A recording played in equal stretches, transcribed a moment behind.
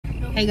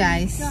Hey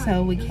guys,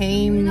 so we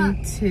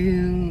came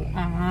to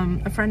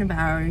a friend of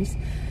ours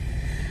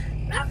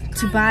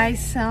to buy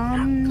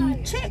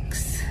some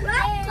chicks,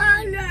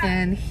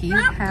 and he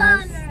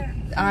has,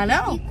 I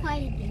know,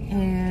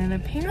 and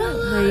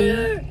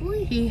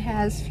apparently he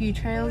has a few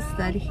trails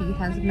that he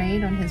has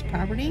made on his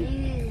property,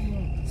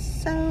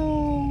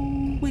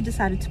 so we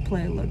decided to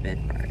play a little bit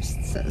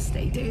first, so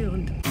stay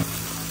tuned.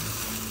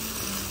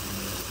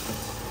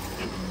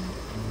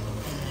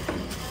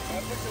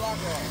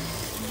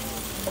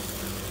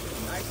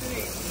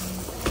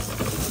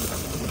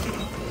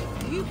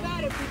 You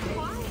better be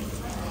quiet.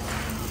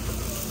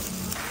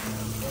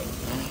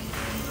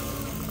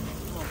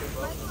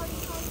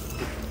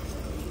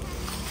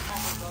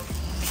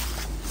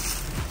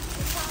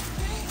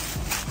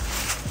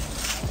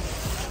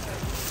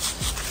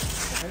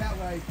 Stay that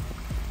way.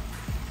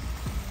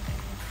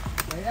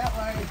 Stay that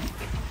way.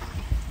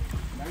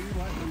 No, you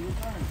won't. Do your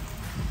turn.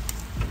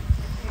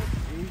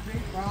 Easy,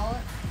 follow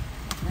it.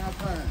 Now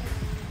turn.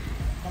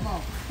 Come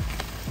on.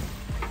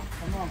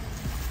 Come on.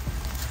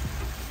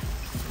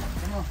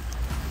 Come on.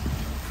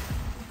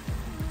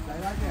 Stay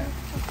like that.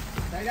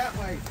 Stay that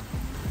way.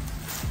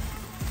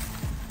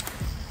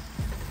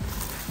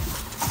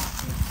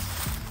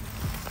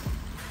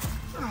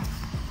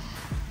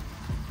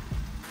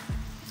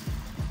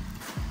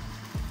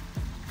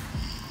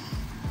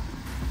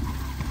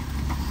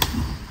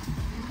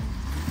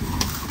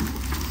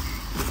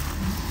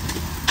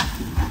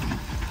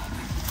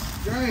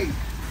 Straight.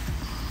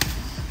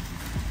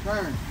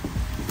 Turn.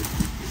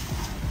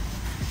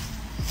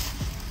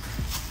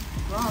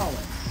 Crawl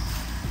it.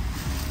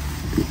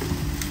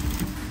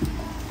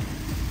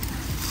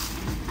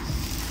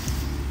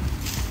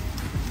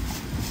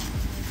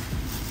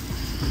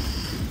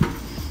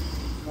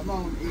 Come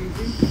on,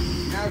 easy.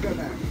 Now go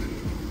back.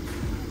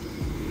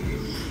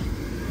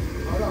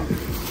 Hold on.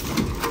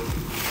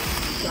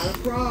 Gotta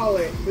crawl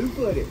it.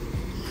 2-foot it.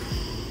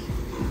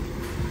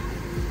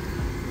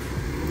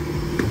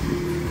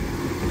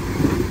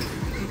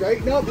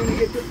 Straighten up when you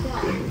get to the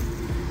top.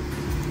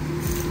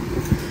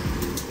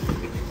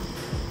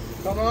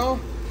 Come on.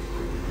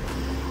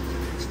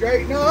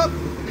 Straighten up.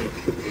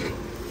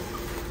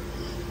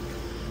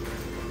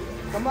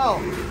 Come on.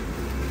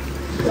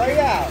 Straight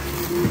out.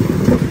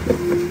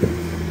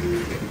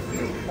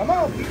 Come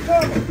on, keep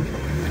coming.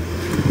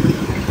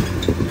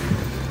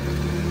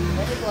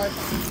 This way.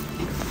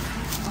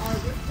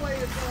 Alright, which way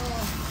is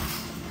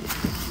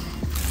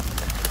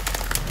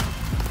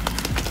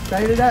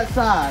stay to that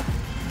side.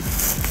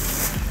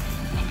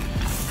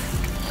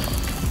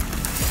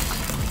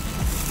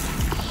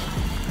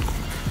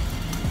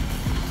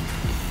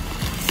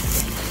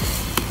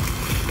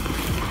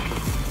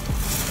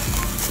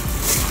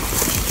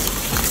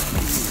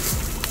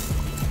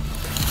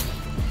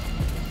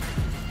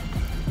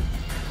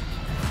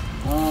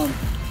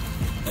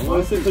 Don't let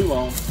it sit too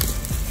long.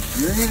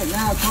 You're in it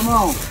now, come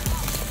on.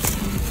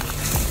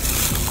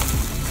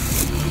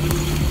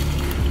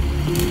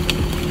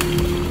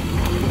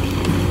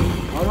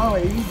 Hold on,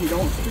 easy,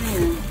 don't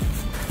spin.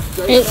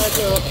 Straight back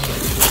up.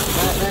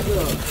 Back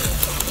up.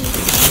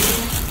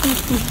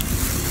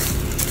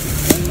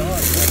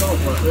 That's all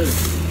part there.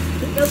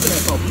 It doesn't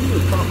have to be the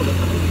top of the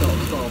thing.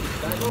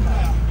 Back up.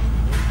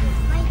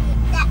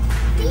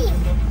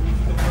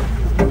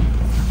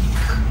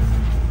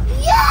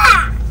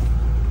 Yeah!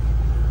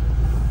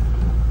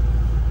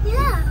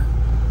 Yeah!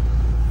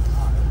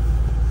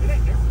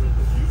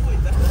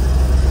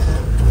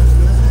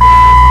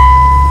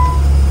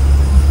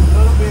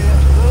 Little bit.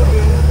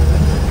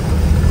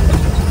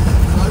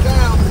 Slow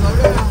down.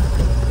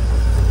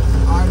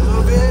 All right, a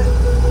little bit.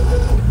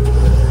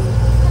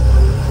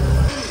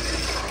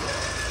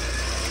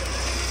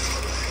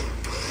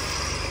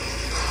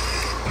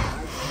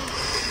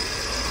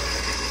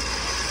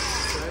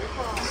 Straight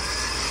across.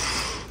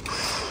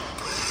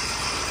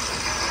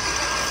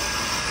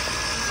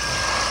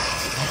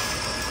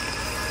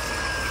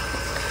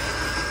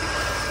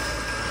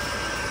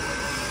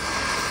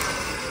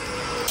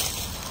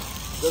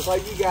 Just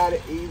like you got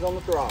it, ease on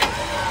the throttle.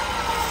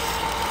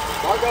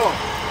 Start going.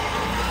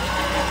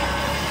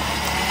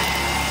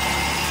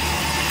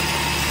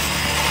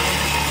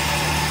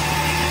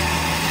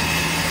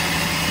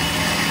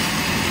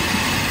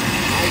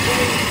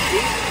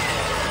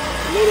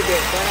 A little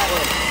bit, turn that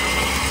way.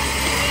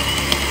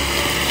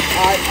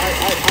 All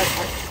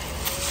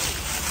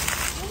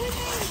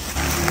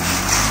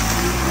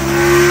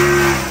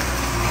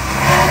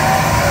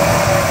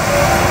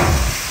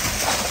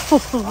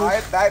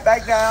right,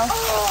 back down.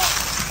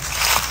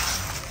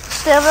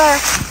 Still there.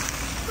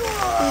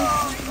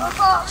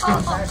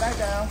 Back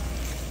down.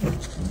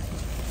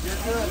 You're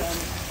good,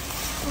 honey.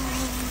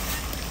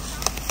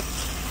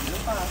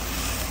 You're fine.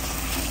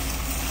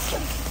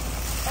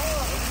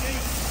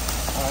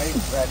 All right,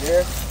 right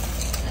there.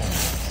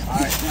 All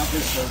right, now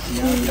this goes.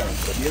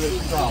 Give it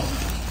a throttle.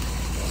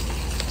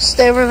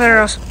 Stay over there.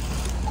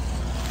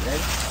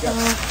 Ready? Go.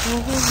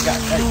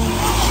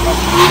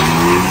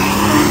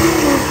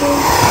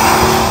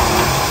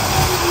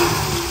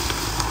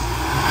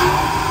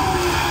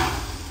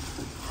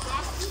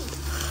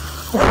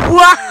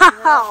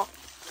 Wow!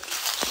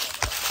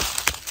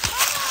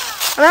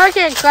 I know I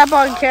can't clap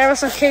on camera,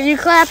 so can you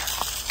clap?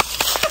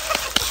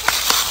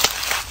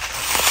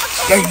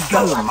 There you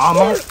go,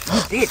 Mama.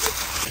 You did it.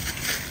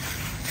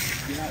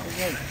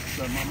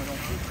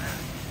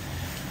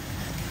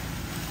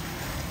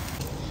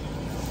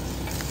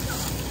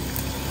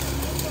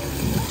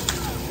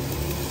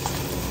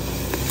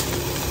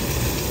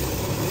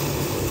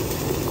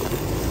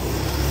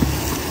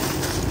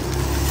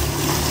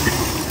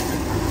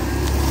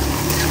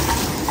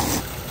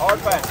 Hard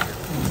faster.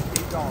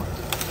 Keep going.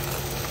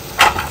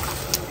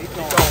 Keep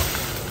going.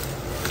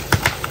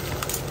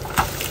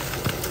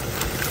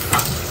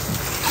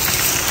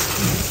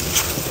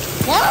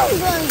 Now I'm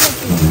going to get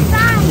these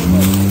sizes.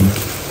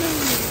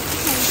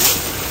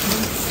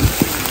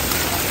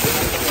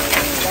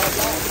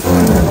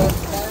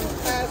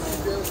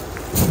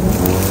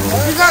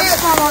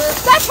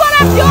 That's what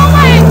I'm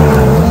doing!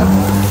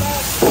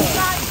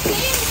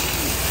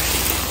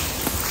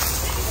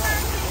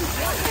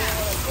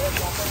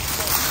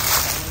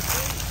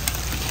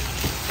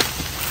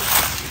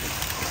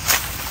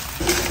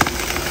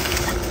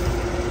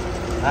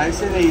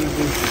 Nice and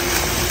easy.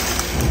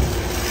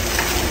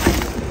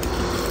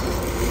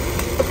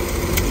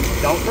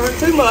 Don't turn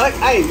too much.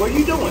 Hey, what are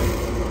you doing?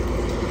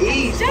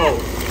 Easy.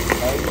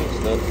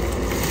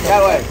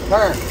 That way.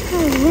 Turn.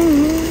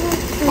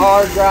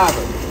 Hard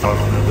driver.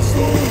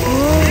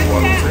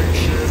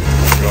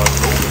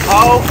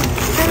 Oh,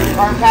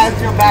 turn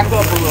passenger back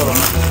up a little.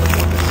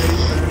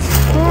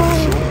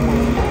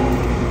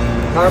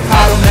 Turn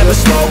passenger. Never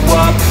slow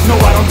up, no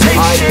I don't take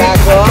shit. Back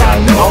up.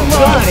 Don't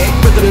run it,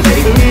 but the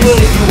big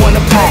is if you wanna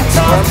play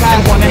tough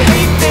and wanna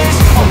hate this,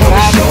 I'm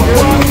gonna show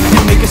up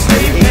and make a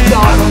statement.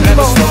 I don't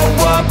ever slow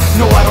up,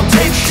 no I don't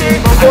take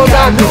shit. I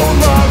got no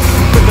love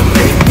for the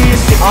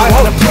fakeness. If you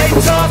wanna play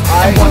tough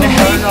and wanna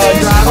hate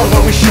this, I'll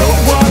always show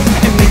up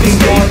and make a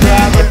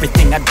statement.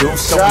 Everything I do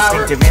so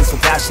instinctive and so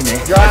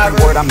passionate. Every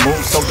word I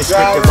move so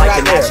descriptive like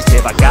an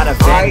adjective. I got a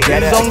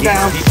vendetta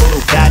against people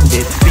who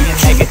patented being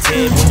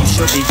negative when you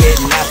should be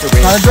getting after it.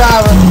 I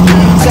got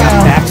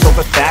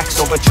facts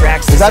over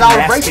tracks. Is that all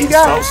the brakes you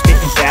got? Slow,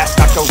 speaking fast,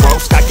 I can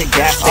roast, I can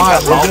gas. Think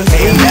I'm all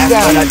paying back,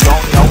 but I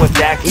don't know if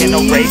that can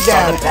erase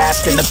all the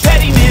past and the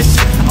pettiness.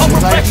 A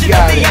reflection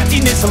of the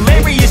emptiness,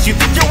 hilarious. You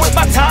think you're worth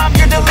my time,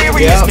 you're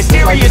delirious.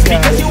 Mysterious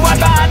because you are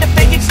behind a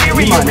fake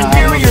exterior.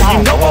 Inferior, you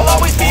know I'll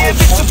always be a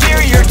bit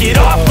superior. Get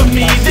off of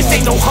me, this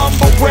ain't no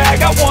humble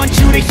brag. I want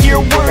you to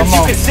hear words,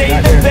 you can say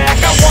them back.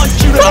 I want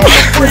you to be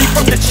free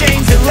from the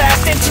chains at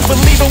last, and to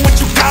believe in what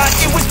you got,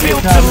 it was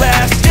built to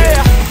last,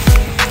 yeah.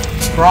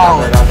 Crawl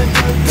it.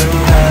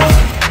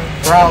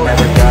 Crawl it.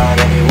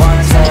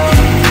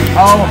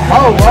 Oh.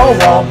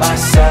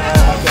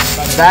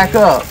 Back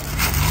up.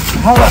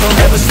 Hold I don't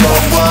ever slow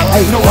up,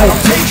 no I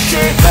don't take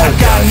shit. I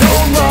got no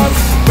love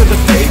for the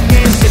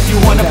fakeness. If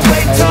you wanna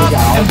play tough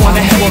and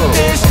wanna hate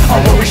this,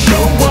 I'll always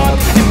show up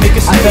and make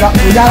a statement. I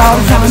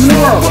don't ever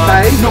slow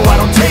up, no I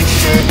don't take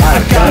shit.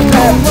 I got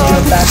no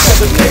love for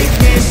the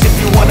fakeness. If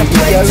you wanna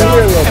play tough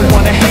and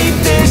wanna hate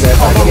this,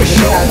 I'll always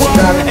show up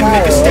and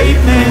make a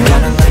statement.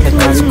 Gotta learn the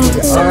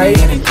consequences of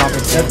being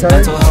incompetent.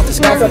 Mental health is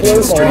covered in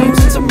extremes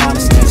and some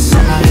modestness.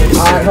 I'm not here to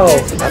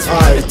say that's for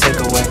you to take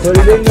away.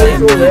 I'm playing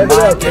million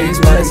mind games,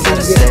 but it's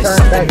to say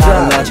something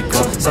not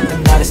illogical,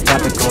 something that is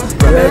topical.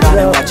 Rub it on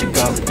and watch it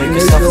go. Make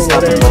yourself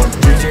unstoppable.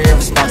 Dreams are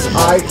irresponsible,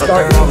 but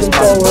they're always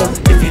possible.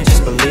 If you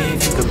just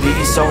believe, you could be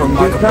so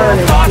remarkable.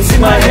 Thoughts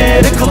in my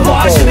head, a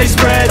collage and they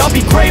spread. I'll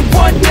be great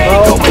one day,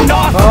 going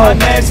off of my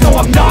meds. No,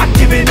 I'm not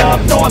giving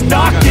up, no, I'm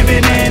not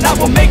giving in. I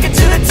will make it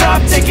to the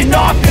top, taking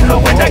off in the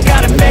wind. I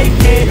gotta make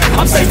it.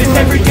 I'm saving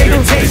every day to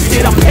taste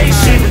it. I'm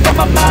patient, but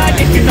my mind,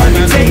 it can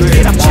only take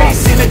it. I'm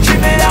chasing a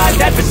dream that I've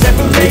had for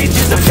several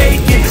ages. I'm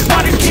vacant,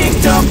 modern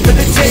kingdom for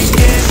the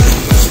taking.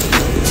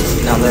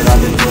 Now that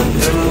I've been put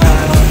through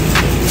hell,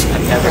 I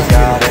never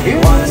got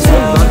anyone's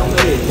help.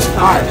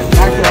 I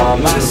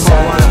on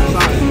myself.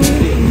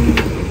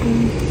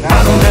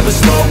 I don't ever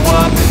slow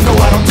up, no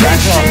I don't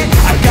take shit.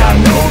 I got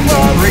no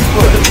love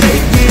for the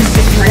fakeness.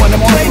 If you wanna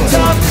play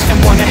tough and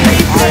wanna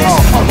hate this,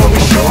 I'll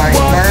always show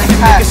up and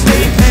make a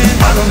statement.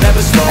 I don't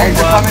ever slow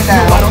up,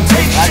 no I don't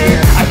take shit.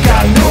 I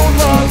got no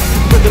love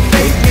for the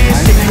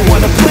fakeness. If you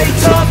wanna play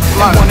tough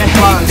and wanna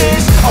hate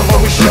this, I'll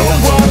always show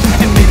up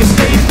and make a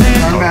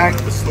statement. Turn back.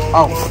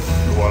 Oh.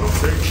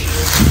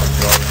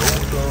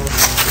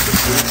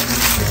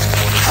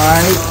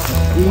 Alright,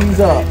 ease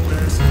up.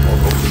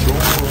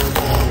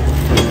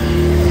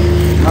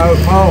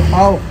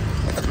 Oh.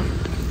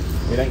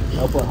 It ain't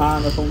up or high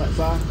enough on that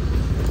side?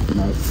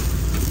 No.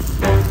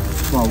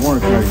 Well, I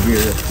want to try to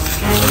gear it.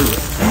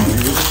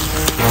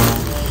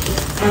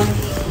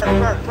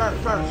 Turn.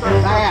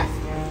 Fast.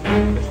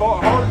 As far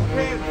hard as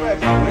you can.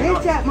 Hit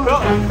that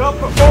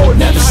motherfucker.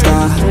 Never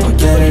stop, I'll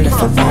get it if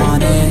I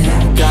want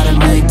it. Gotta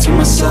make to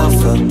myself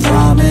a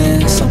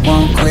promise. I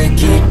won't quit,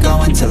 keep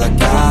going till I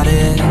got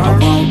it. I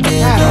won't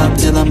give up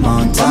till I'm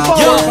on top.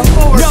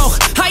 No,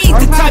 I ain't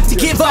the type to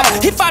give up.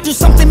 If I do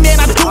something, man,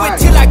 I do it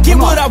till I get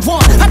what I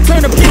want. I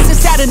turn a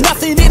business out of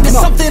nothing into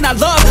something I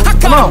love. I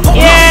got a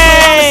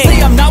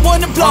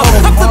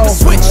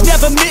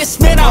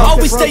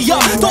stay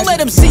up. Don't let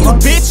them see you,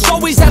 bitch.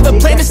 Always have a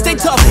plan to stay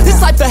tough.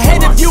 This life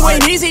ahead of you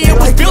ain't easy, it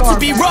was built to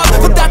be rough.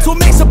 But that's what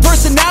makes a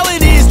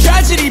personality, is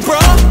tragedy,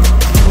 bruh.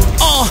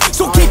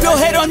 So keep your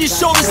head on your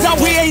shoulders. Now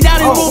we ain't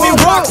out here moving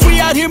rocks, we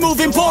out here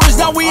moving boulders.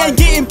 Now we ain't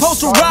getting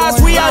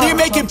posterized, we out here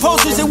making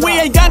posters. And we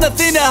ain't got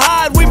nothing to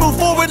hide, we move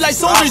forward like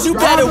soldiers. You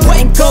better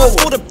wake up,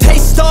 or the pay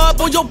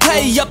stub, or you'll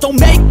pay up. Don't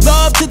make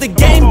love to the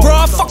game,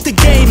 bruh, fuck the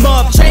game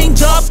up.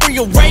 Change up,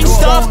 rearrange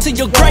stuff to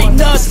your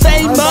greatness.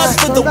 Famous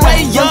for the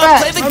way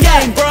up, play the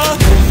game, bruh.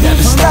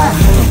 Never stop,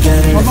 I'll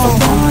get it if I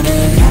want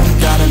it.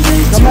 Gotta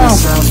make to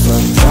myself a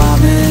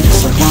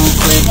promise. I won't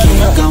quit,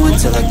 keep going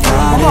till I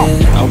got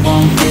it. I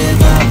won't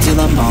give up till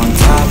I'm on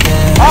top,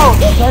 yeah.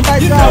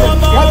 You know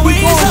I'm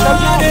always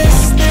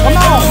honest, there ain't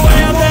no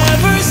way I'm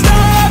ever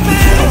stopping.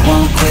 I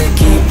won't quit,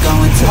 keep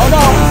going till I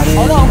got it.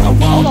 I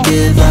won't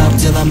give up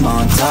till I'm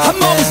on top,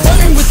 I'm always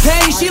flirting with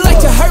pain, she like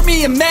to hurt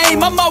me and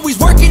maim. I'm always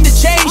working to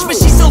change, but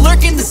she's still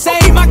lurking the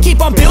same. I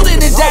keep on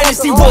building a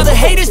dynasty while the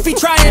haters be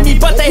trying me.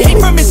 But they hate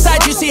from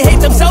inside, you see,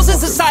 hate themselves in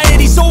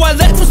society. So I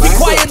let them speak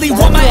quietly,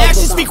 while my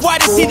actions speak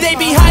wider. See, they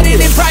be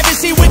hiding in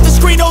privacy with the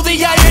screen. Oh, the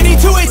irony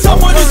to it,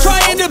 someone who's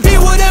trying to be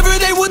whatever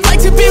they would like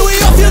to be. We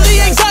all feel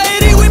the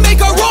anxiety, we make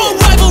our own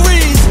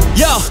rivalries.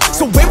 Yo,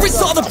 so where is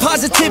all the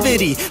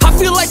positivity? I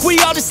feel like we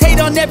all just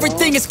hate on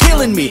everything, it's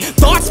killing me.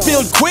 Thoughts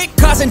build quick,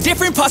 causing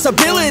different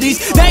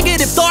possibilities.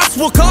 Negative thoughts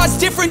will cause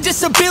different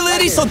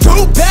disabilities. So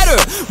do better,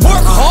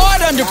 work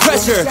hard under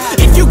pressure.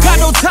 If you got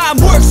no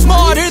time, work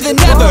smarter than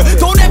ever.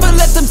 Don't ever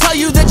let them tell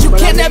you that you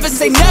can never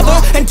say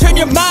never. And turn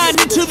your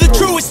mind into the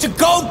truest to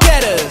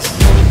go-getters.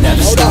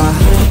 Never stop,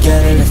 I'll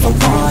get it if I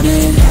want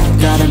it.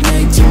 Gotta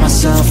make to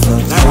myself a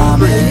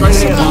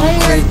promise. I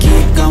won't quit,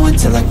 keep going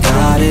till I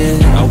got it.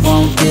 I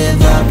won't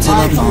give up till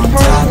I'm on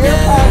top,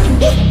 yeah.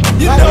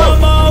 You know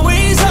I'm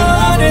always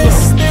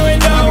honest, there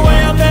ain't no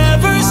way I'm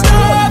ever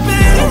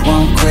stopping. I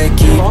won't quit,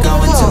 keep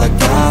going till I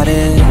got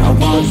it. I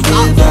won't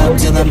give up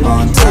till I'm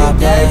on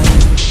top, yeah.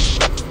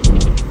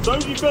 As soon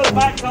as you feel the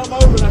back come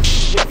over,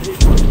 that's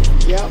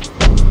Yep.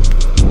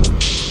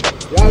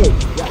 Go.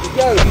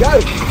 Go. No.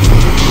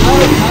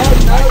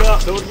 back up,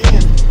 do it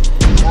again.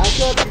 Back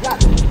up. You got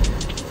it.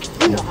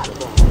 You know how to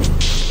ball.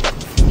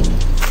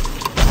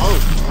 Oh,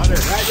 right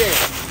there. Right there.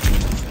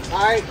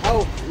 All right.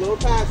 Oh, a little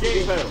faster.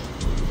 Skinny pedal.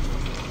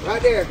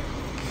 Right there.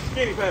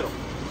 Skinny pedal.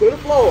 To the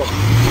floor.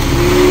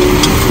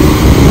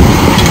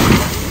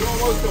 You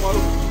almost come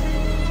over.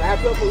 Back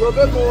up a little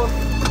bit more.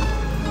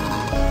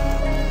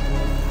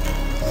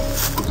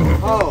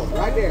 Oh,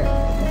 right there.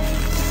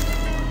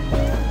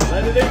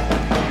 Let it eat.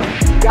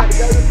 You got to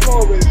go to the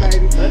floor with it,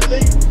 baby. Let it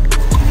eat.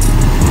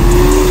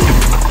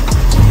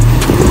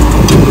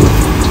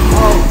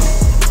 Oh.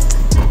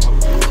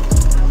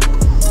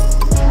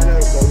 I know,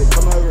 baby.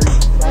 Come over and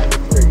slide the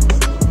tree.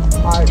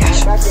 All right,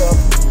 back up.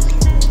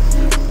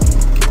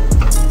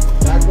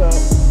 Back up.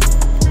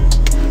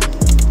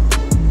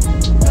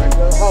 Back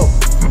up. Oh.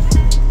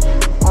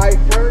 All right,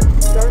 turn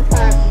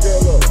passenger a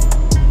little.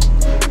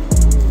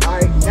 All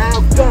right, now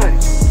gun.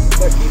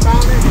 But keep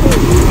on that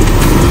foot.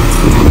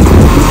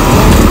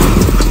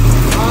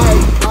 All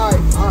right. All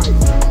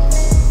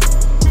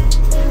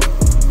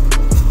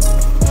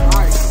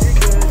right, you're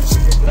good.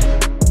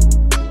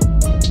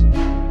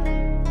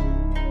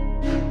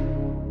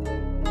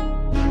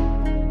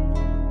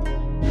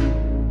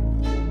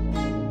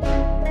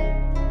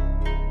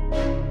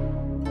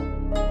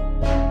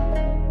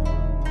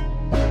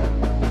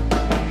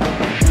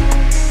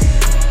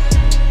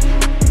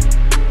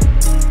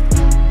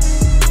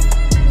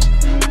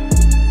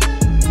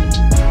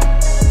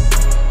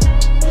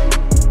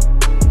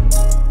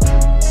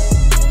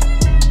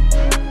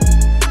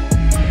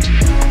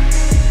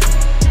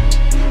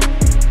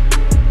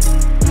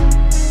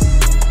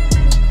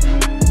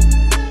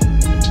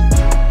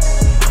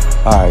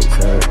 Alright,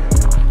 so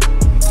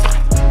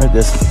we're at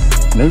this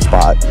new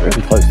spot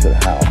really close to the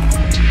house.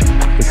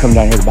 We come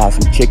down here to buy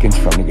some chickens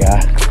from the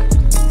guy.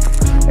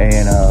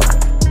 And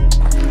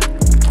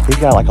he's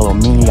got like a little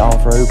mini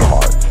off-road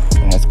park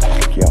in his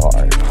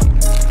backyard.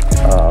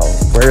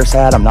 Where it's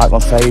at, I'm not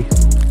gonna say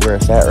where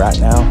it's at right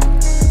now.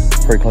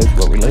 Pretty close to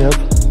where we live.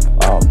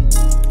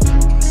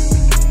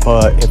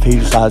 But if he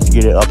decides to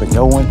get it up and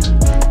going,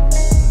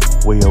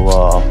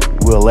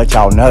 we'll let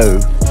y'all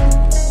know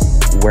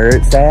where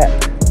it's at.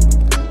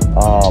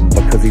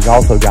 Because he's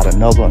also got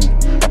another one,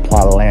 a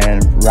plot of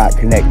land right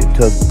connected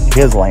to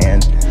his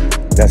land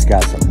that's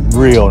got some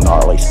real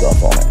gnarly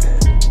stuff on it.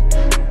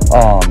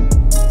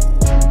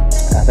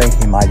 I think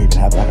he might even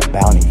have like a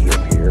bounty hip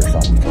here or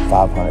something for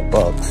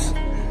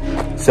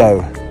 $500.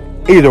 So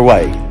either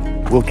way,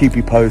 we'll keep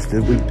you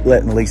posted. We're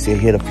letting Alicia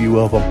hit a few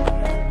of them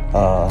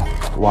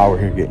while we're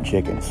here getting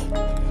chickens.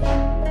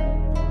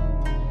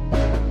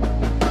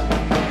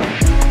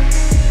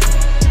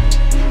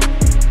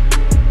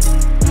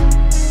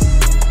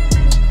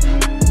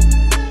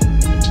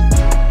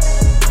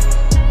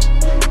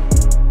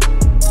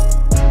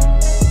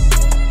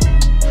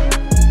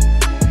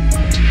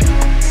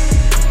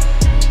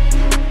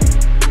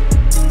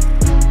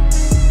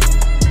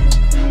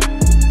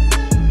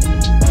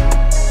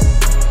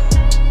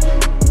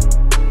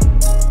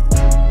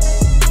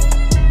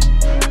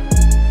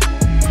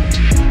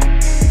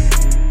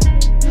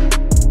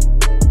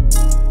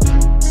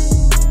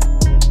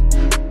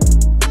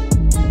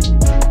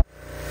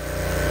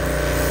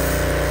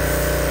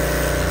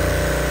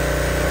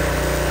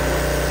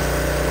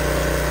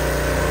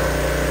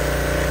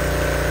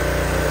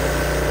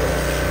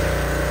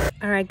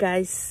 Alright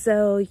guys,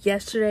 so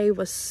yesterday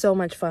was so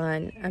much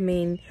fun. I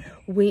mean,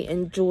 we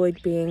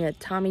enjoyed being at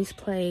Tommy's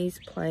place,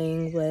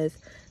 playing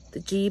with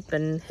the Jeep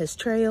and his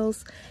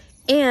trails,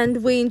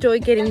 and we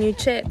enjoyed getting new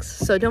chicks.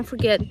 So don't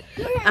forget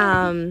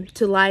to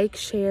like,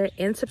 share,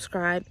 and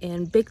subscribe,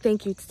 and big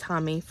thank you to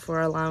Tommy for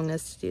allowing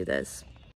us to do this.